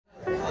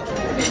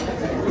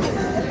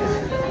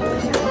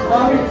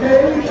Bobbi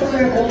K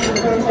Samples has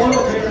been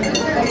motivated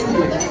for 20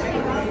 years.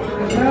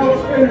 Has now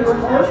expanded her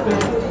art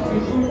business to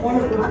include one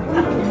of her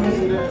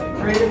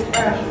creative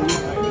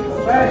passions,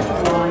 the fashion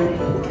line,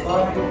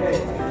 Bobbi K.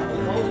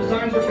 All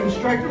designs are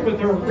constructed with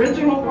their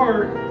original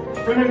art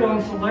printed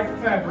on select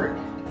fabric,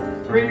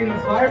 creating a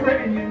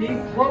vibrant and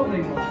unique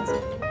clothing line.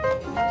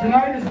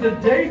 Tonight is the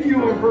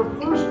debut of her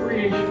first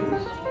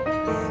creations,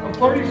 a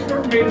flirty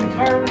skirt made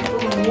entirely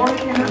from her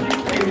morning energy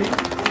painting.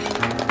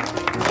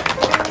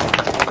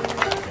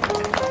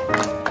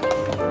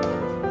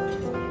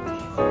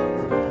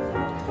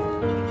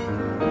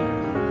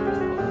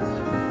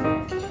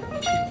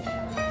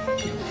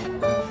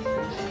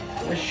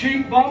 A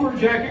chic bomber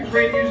jacket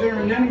created using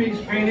her anemones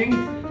painting,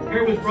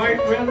 paired with bright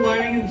red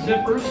lining and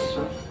zippers.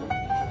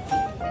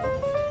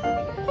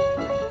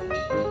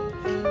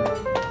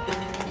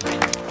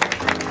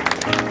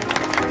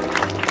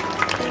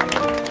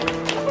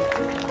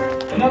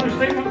 Another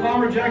statement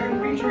bomber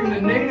jacket featuring the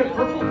native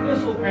purple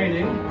thistle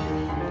painting.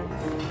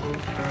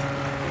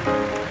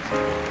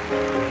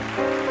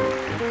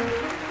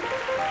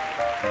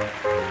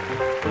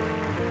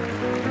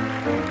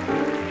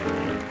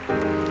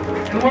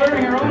 And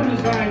wearing her own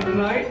design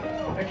tonight,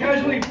 a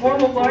casually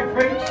formal black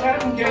crepe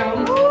satin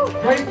gown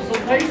drapes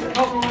a lace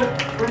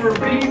coverlet from her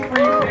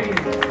bee-free painting.